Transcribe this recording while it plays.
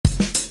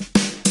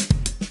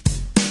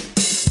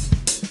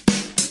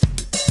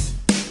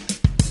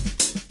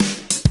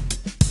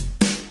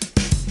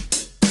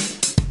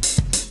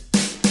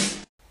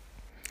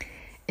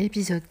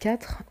Épisode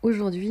 4.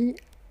 Aujourd'hui,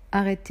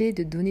 arrêtez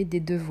de donner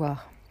des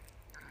devoirs.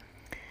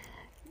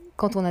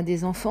 Quand on a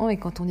des enfants et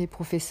quand on est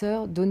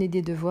professeur, donner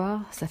des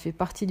devoirs, ça fait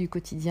partie du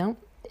quotidien.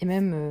 Et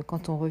même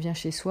quand on revient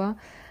chez soi,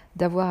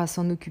 d'avoir à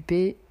s'en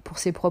occuper pour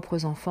ses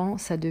propres enfants,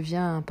 ça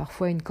devient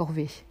parfois une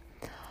corvée.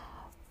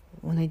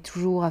 On a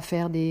toujours à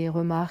faire des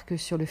remarques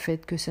sur le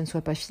fait que ce ne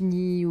soit pas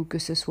fini ou que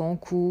ce soit en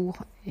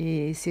cours.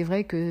 Et c'est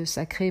vrai que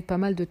ça crée pas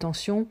mal de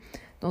tensions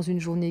dans une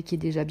journée qui est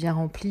déjà bien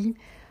remplie.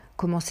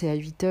 Commencer à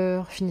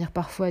 8h, finir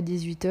parfois à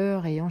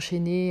 18h et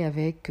enchaîner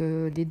avec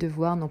des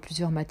devoirs dans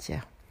plusieurs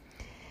matières.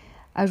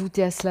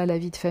 Ajouter à cela la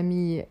vie de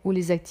famille ou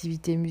les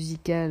activités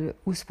musicales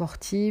ou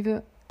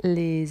sportives,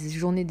 les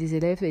journées des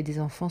élèves et des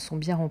enfants sont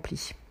bien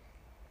remplies.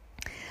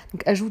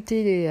 Donc,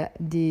 ajouter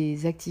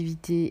des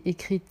activités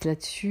écrites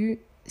là-dessus,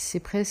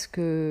 c'est presque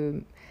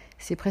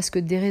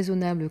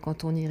déraisonnable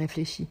quand on y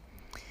réfléchit.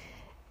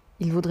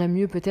 Il vaudrait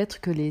mieux peut-être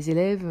que les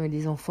élèves,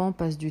 les enfants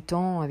passent du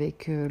temps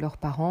avec leurs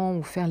parents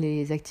ou faire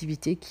les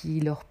activités qui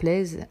leur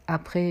plaisent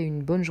après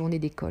une bonne journée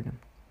d'école.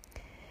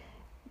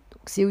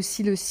 Donc, c'est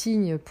aussi le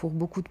signe pour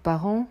beaucoup de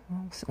parents,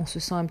 on se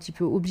sent un petit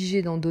peu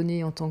obligé d'en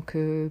donner en tant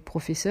que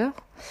professeur,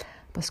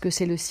 parce que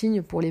c'est le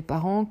signe pour les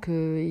parents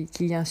qu'il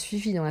y a un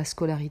suivi dans la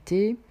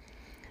scolarité,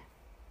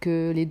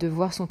 que les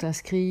devoirs sont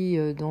inscrits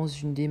dans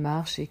une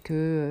démarche et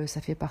que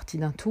ça fait partie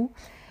d'un tout.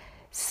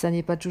 Ça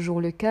n'est pas toujours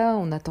le cas.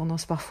 On a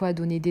tendance parfois à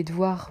donner des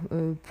devoirs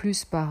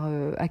plus par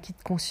acquis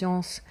de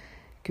conscience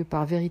que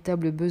par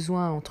véritable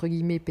besoin, entre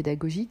guillemets,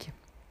 pédagogique.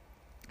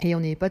 Et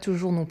on n'est pas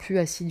toujours non plus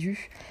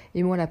assidu,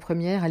 et moi la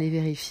première, à les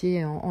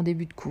vérifier en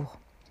début de cours.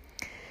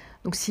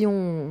 Donc si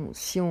on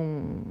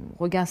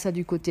regarde ça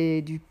du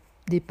côté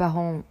des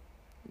parents,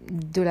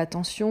 de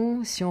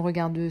l'attention, si on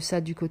regarde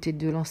ça du côté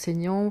de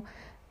l'enseignant,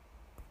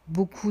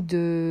 beaucoup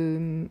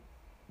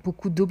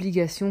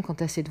d'obligations quant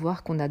à ces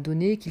devoirs qu'on a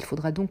donnés, qu'il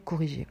faudra donc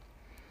corriger.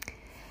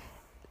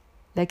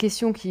 La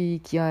question qui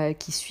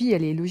suit,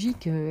 elle est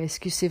logique. Est-ce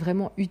que c'est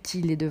vraiment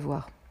utile, les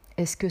devoirs ?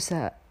 Est-ce que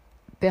ça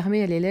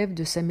permet à l'élève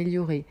de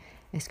s'améliorer ?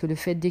 Est-ce que le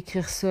fait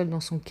d'écrire seul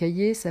dans son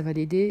cahier, ça va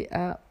l'aider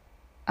à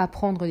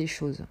apprendre des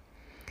choses ?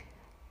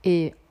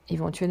 Et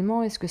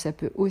éventuellement, est-ce que ça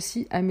peut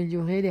aussi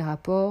améliorer les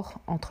rapports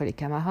entre les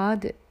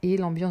camarades et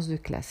l'ambiance de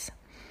classe ?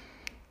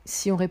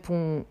 Si on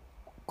répond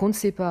qu'on ne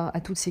sait pas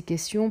à toutes ces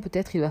questions,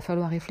 peut-être il va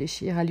falloir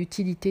réfléchir à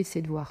l'utilité de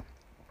ces devoirs.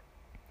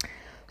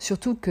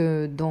 Surtout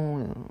que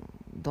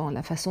dans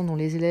la façon dont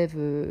les élèves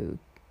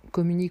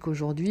communiquent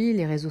aujourd'hui,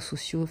 les réseaux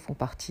sociaux font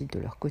partie de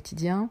leur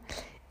quotidien,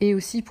 et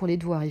aussi pour les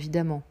devoirs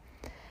évidemment.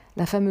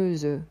 La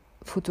fameuse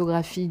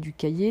photographie du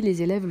cahier,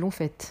 les élèves l'ont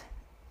faite.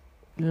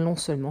 L'ont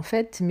seulement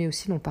faite, mais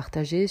aussi l'ont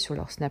partagée sur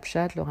leur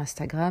Snapchat, leur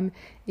Instagram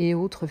et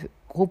autres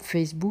groupes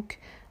Facebook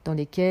dans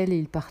lesquels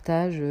ils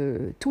partagent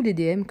tous les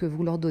DM que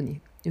vous leur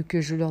donnez.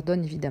 Que je leur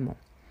donne évidemment.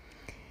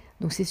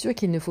 Donc c'est sûr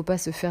qu'il ne faut pas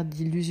se faire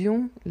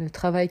d'illusions. Le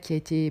travail qui a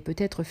été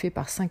peut-être fait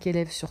par 5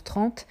 élèves sur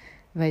 30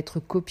 va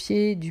être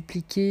copié,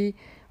 dupliqué,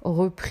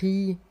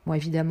 repris. Bon,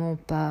 évidemment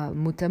pas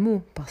mot à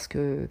mot, parce qu'on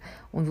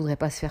ne voudrait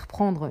pas se faire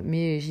prendre,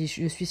 mais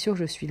je suis sûre que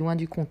je suis loin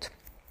du compte.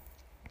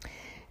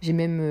 J'ai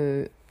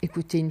même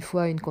écouté une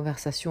fois une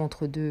conversation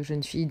entre deux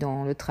jeunes filles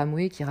dans le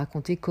tramway qui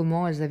racontaient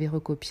comment elles avaient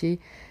recopié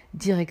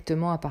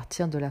directement à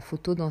partir de la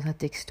photo dans un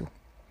texto.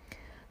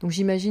 Donc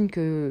j'imagine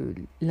que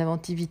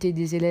l'inventivité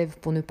des élèves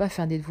pour ne pas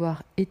faire des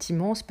devoirs est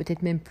immense,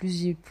 peut-être même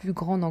plus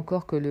grande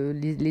encore que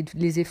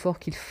les efforts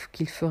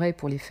qu'ils feraient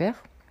pour les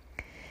faire.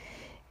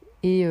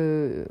 Et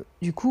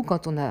du coup,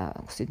 quand on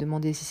s'est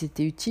demandé si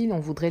c'était utile, on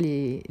voudrait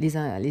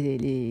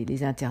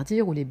les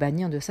interdire ou les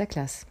bannir de sa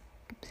classe.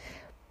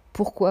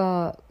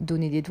 Pourquoi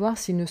donner des devoirs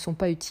s'ils ne sont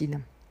pas utiles ?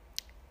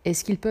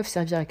 Est-ce qu'ils peuvent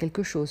servir à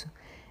quelque chose ?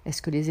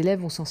 Est-ce que les élèves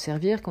vont s'en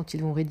servir quand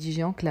ils vont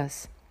rédiger en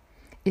classe ?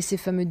 Et ces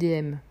fameux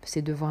DM,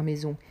 ces devoirs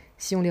maison,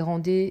 si on les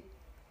rendait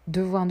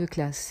devoirs de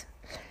classe,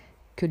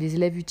 que les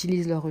élèves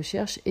utilisent leur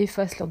recherche et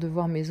fassent leurs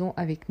devoirs maison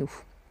avec nous,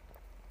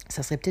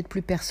 ça serait peut-être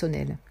plus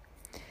personnel.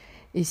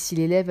 Et si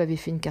l'élève avait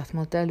fait une carte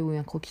mentale ou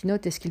un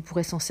croquis-notes, est-ce qu'il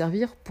pourrait s'en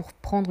servir pour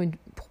prendre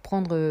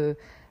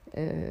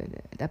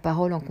la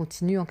parole en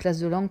continu en classe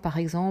de langue par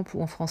exemple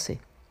ou en français ?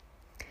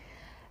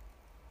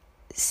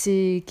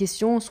 Ces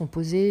questions sont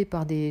posées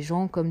par des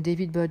gens comme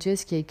David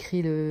Burgess qui a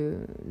écrit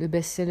le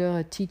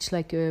best-seller Teach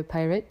Like a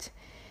Pirate,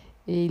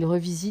 et il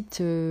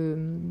revisite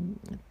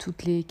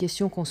toutes les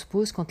questions qu'on se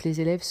pose quand les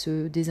élèves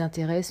se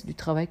désintéressent du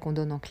travail qu'on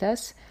donne en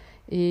classe,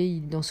 et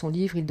dans son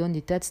livre il donne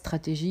des tas de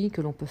stratégies que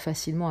l'on peut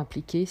facilement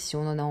appliquer si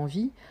on en a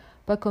envie,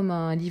 pas comme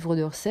un livre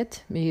de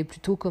recettes, mais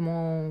plutôt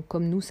comme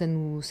nous ça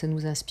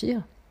nous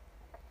inspire.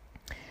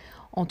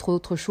 Entre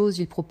autres choses,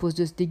 il propose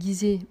de se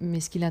déguiser, mais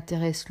ce qui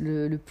l'intéresse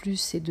le plus,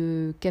 c'est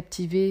de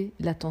captiver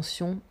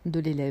l'attention de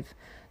l'élève,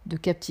 de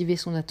captiver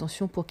son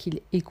attention pour qu'il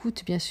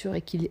écoute, bien sûr,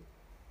 et qu'il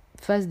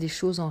fasse des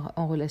choses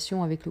en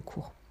relation avec le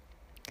cours.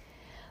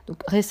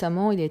 Donc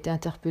récemment, il a été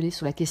interpellé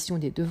sur la question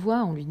des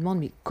devoirs. On lui demande,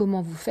 mais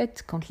comment vous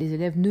faites quand les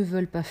élèves ne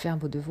veulent pas faire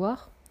vos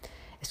devoirs ?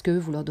 Est-ce que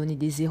vous leur donnez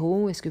des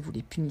zéros ? Est-ce que vous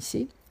les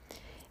punissez ?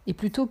 Et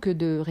plutôt que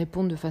de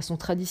répondre de façon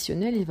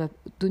traditionnelle, il va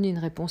donner une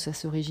réponse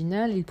assez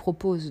originale. Il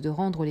propose de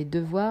rendre les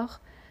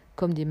devoirs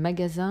comme des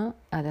magasins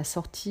à la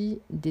sortie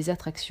des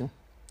attractions.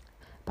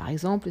 Par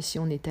exemple, si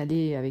on est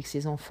allé avec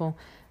ses enfants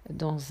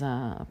dans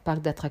un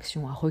parc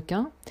d'attractions à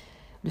requins,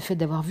 le fait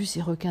d'avoir vu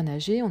ces requins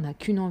nager, on n'a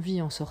qu'une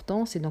envie en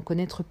sortant, c'est d'en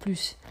connaître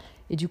plus.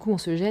 Et du coup, on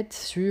se jette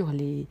sur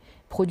les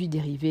produits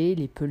dérivés,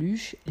 les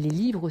peluches, les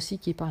livres aussi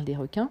qui parlent des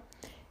requins.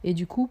 Et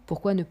du coup,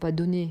 pourquoi ne pas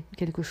donner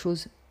quelque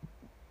chose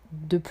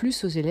de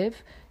plus aux élèves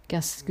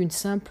qu'une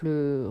simple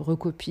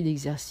recopie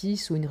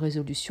d'exercice ou une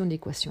résolution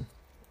d'équation.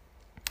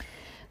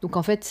 Donc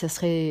en fait,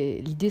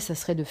 l'idée, ça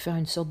serait de faire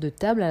une sorte de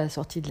table à la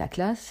sortie de la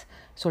classe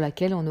sur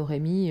laquelle on aurait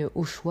mis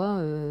au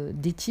choix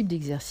des types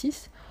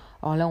d'exercices.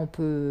 Alors là, on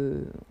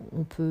peut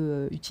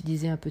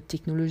utiliser un peu de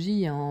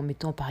technologie en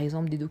mettant par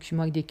exemple des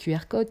documents avec des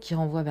QR codes qui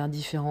renvoient vers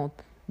différents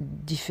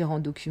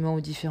documents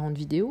ou différentes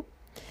vidéos.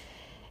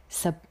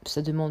 Ça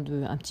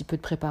demande un petit peu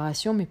de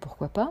préparation, mais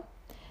pourquoi pas.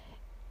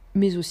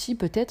 Mais aussi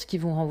peut-être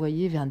qu'ils vont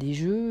renvoyer vers des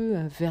jeux,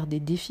 vers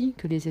des défis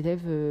que les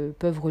élèves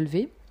peuvent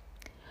relever.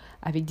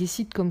 Avec des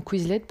sites comme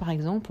Quizlet, par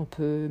exemple, on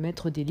peut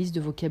mettre des listes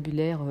de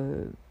vocabulaire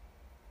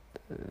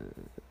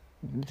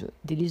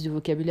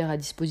à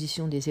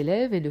disposition des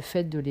élèves, et le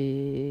fait de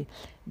les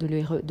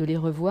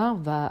revoir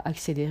va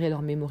accélérer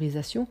leur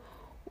mémorisation,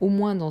 au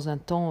moins dans un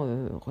temps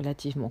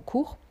relativement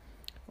court.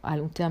 À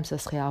long terme, ça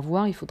serait à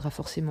revoir, il faudra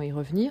forcément y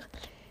revenir.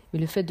 Mais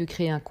le fait de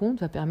créer un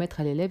compte va permettre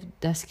à l'élève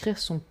d'inscrire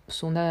son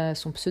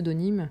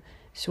pseudonyme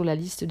sur la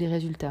liste des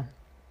résultats.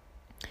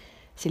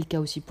 C'est le cas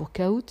aussi pour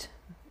Kahoot,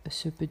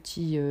 ce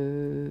petit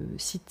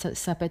site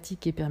sympathique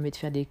qui permet de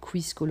faire des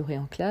quiz colorés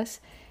en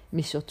classe,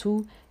 mais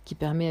surtout qui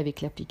permet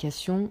avec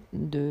l'application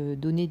de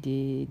donner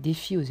des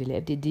défis aux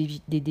élèves, des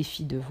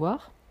défis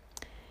devoirs.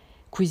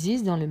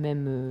 Quizzes dans le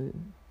même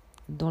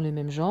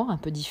genre, un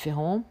peu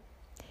différent.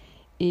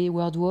 Et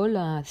Wordwall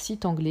a un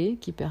site anglais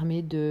qui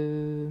permet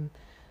de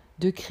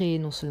créer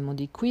non seulement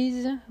des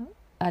quiz,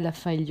 à la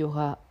fin il y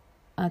aura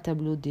un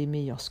tableau des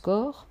meilleurs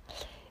scores,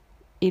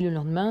 et le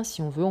lendemain,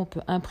 si on veut, on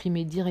peut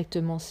imprimer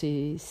directement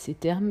ces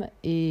termes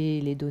et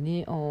les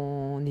donner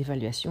en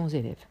évaluation aux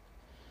élèves.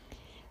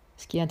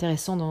 Ce qui est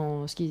intéressant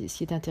dans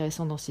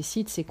ces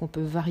sites, c'est qu'on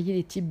peut varier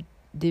les types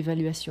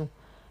d'évaluation.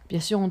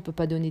 Bien sûr, on ne peut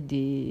pas donner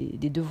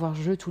des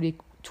devoirs-jeux tous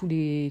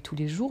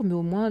les jours, mais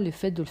au moins le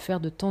fait de le faire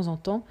de temps en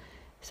temps,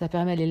 ça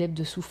permet à l'élève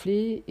de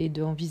souffler et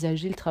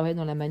d'envisager le travail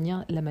dans la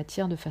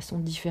matière de façon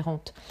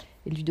différente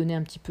et de lui donner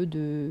un petit peu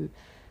de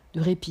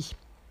répit.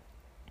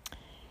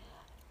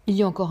 Il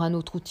y a encore un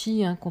autre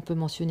outil qu'on peut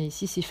mentionner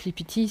ici, c'est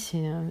Flippity.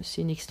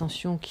 C'est une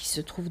extension qui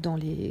se trouve dans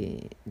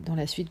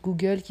la suite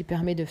Google qui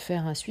permet de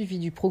faire un suivi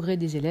du progrès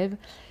des élèves,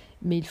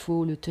 mais il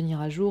faut le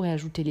tenir à jour et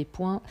ajouter les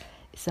points.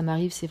 Ça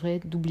m'arrive, c'est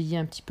vrai, d'oublier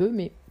un petit peu,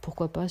 mais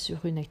pourquoi pas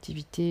sur une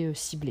activité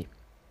ciblée.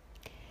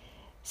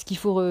 Ce qu'il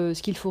faut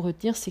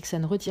retenir, c'est que ça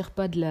ne retire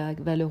pas de la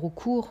valeur au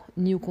cours,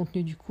 ni au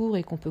contenu du cours,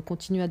 et qu'on peut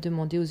continuer à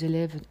demander aux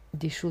élèves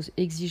des choses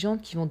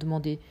exigeantes qui vont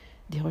demander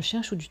des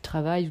recherches ou du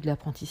travail ou de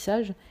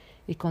l'apprentissage,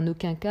 et qu'en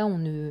aucun cas on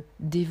ne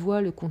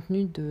dévoie le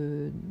contenu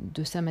de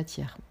sa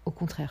matière, au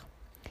contraire.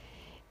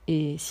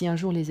 Et si un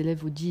jour les élèves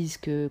vous disent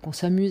qu'on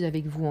s'amuse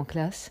avec vous en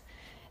classe,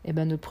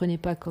 ne le prenez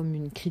pas comme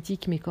une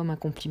critique mais comme un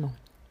compliment.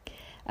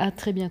 À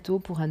très bientôt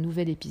pour un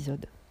nouvel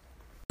épisode.